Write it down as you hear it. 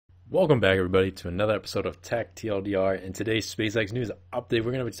Welcome back, everybody, to another episode of Tech TLDR. In today's SpaceX news update,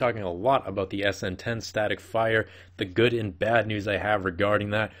 we're going to be talking a lot about the SN10 static fire, the good and bad news I have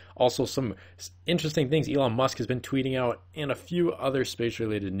regarding that, also some interesting things Elon Musk has been tweeting out, and a few other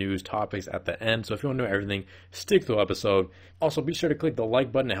space-related news topics at the end. So if you want to know everything, stick to the episode. Also, be sure to click the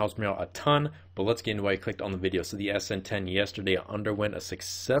like button. It helps me out a ton. But let's get into why I clicked on the video. So the SN10 yesterday underwent a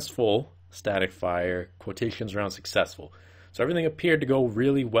successful static fire, quotations around successful. So everything appeared to go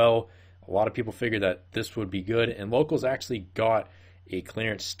really well. A lot of people figured that this would be good, and locals actually got a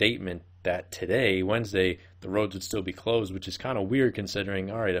clearance statement that today, Wednesday, the roads would still be closed, which is kind of weird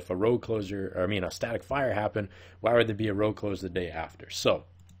considering, all right, if a static fire happened, why would there be a road closed the day after? So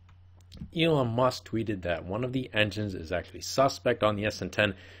Elon Musk tweeted that one of the engines is actually suspect on the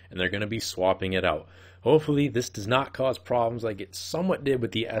SN10, and they're going to be swapping it out. Hopefully this does not cause problems like it somewhat did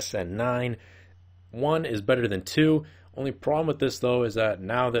with the SN9. One is better than two. Only problem with this, though, is that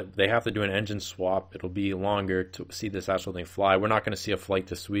now that they have to do an engine swap, it'll be longer to see this actual thing fly. We're not going to see a flight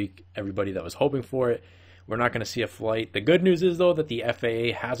this week. Everybody that was hoping for it, we're not going to see a flight. The good news is, though, that the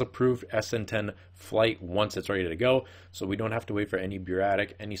FAA has approved SN10 flight once it's ready to go, so we don't have to wait for any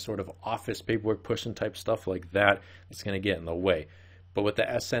bureaucratic, any sort of office paperwork pushing type stuff like that. It's going to get in the way. But with the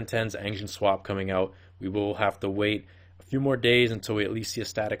SN10's engine swap coming out, we will have to wait a few more days until we at least see a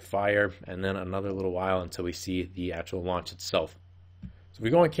static fire, and then another little while until we see the actual launch itself. So if we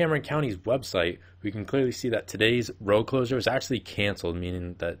go on Cameron County's website, we can clearly see that today's road closure is actually canceled,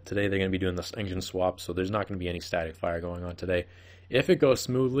 meaning that today they're going to be doing this engine swap, so there's not going to be any static fire going on today. If it goes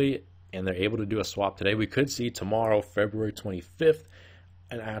smoothly and they're able to do a swap today, we could see tomorrow, February 25th,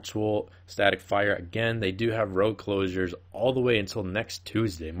 an actual static fire. Again, they do have road closures all the way until next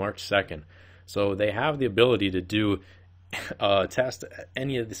Tuesday, March 2nd. So they have the ability to do test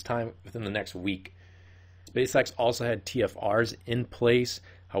any of this time within the next week. SpaceX also had TFRs in place.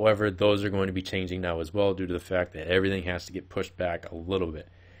 However, those are going to be changing now as well due to the fact that everything has to get pushed back a little bit.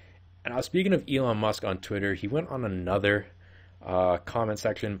 And I was speaking of Elon Musk on Twitter. He went on another comment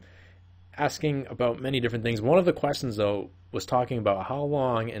section asking about many different things. One of the questions, though, was talking about how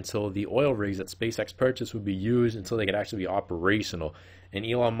long until the oil rigs that SpaceX purchased would be used until they could actually be operational. And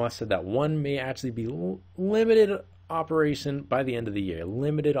Elon Musk said that one may actually be limited operation by the end of the year.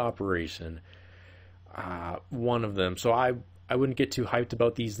 Limited operation, one of them. So I wouldn't get too hyped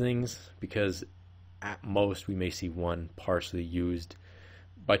about these things because at most we may see one partially used.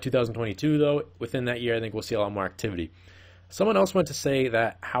 By 2022, though, within that year, I think we'll see a lot more activity. Someone else went to say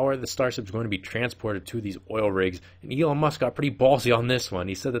that how are the Starships going to be transported to these oil rigs? And Elon Musk got pretty ballsy on this one.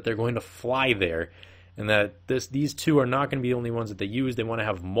 He said that they're going to fly there, and that these two are not going to be the only ones that they use. They want to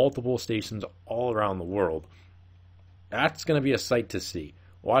have multiple stations all around the world. That's going to be a sight to see.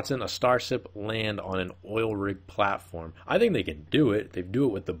 Watching a Starship land on an oil rig platform. I think they can do it. They do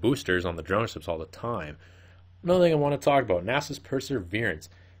it with the boosters on the drone ships all the time. Another thing I want to talk about, NASA's Perseverance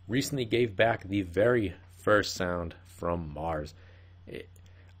recently gave back the very first sound from Mars.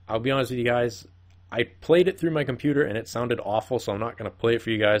 I'll be honest with you guys, I played it through my computer and it sounded awful, so I'm not going to play it for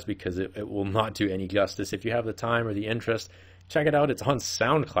you guys because it will not do any justice. If you have the time or the interest, check it out. It's on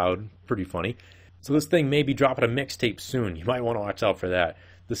SoundCloud. Pretty funny. So this thing may be dropping a mixtape soon. You might want to watch out for that.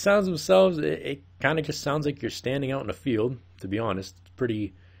 The sounds themselves, it kind of just sounds like you're standing out in a field, to be honest. It's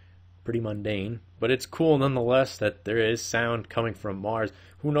pretty mundane. But it's cool nonetheless that there is sound coming from Mars.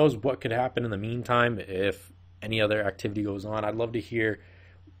 Who knows what could happen in the meantime if any other activity goes on. I'd love to hear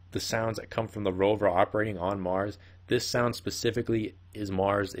the sounds that come from the rover operating on Mars. This sound specifically is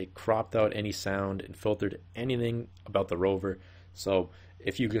Mars. It cropped out any sound and filtered anything about the rover. So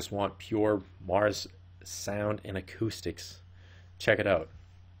if you just want pure Mars sound and acoustics, check it out.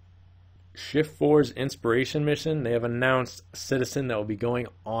 Shift 4's Inspiration mission, they have announced a citizen that will be going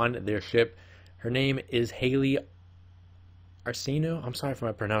on their ship. Her name is Haley Arsenault. I'm sorry if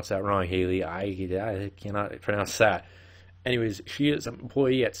I pronounced that wrong, Haley. I cannot pronounce that. Anyways, she is an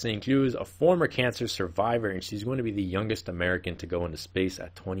employee at St. Jude's, a former cancer survivor, and she's going to be the youngest American to go into space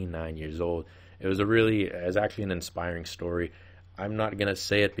at 29 years old. It was actually an inspiring story. I'm not going to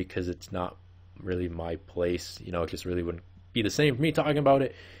say it because it's not really my place. You know, it just really wouldn't be the same for me talking about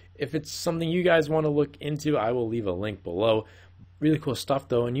it. If it's something you guys want to look into, I will leave a link below. Really cool stuff,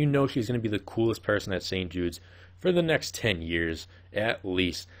 though, and you know she's going to be the coolest person at St. Jude's for the next 10 years, at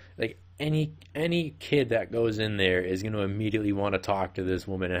least. Like, any kid that goes in there is going to immediately want to talk to this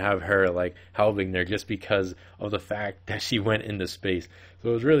woman and have her, like, helping there just because of the fact that she went into space. So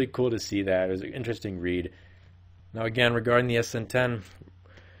it was really cool to see that. It was an interesting read. Now, again, regarding the SN10,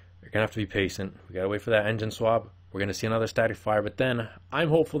 we're going to have to be patient. We got to wait for that engine swap. We're going to see another static fire, but then I'm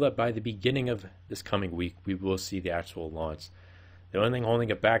hopeful that by the beginning of this coming week, we will see the actual launch. The only thing holding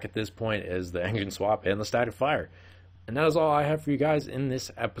it back at this point is the engine swap and the static fire. And that is all I have for you guys in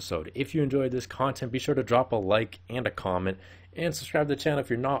this episode. If you enjoyed this content, be sure to drop a like and a comment, and subscribe to the channel if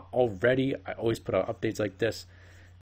you're not already. I always put out updates like this.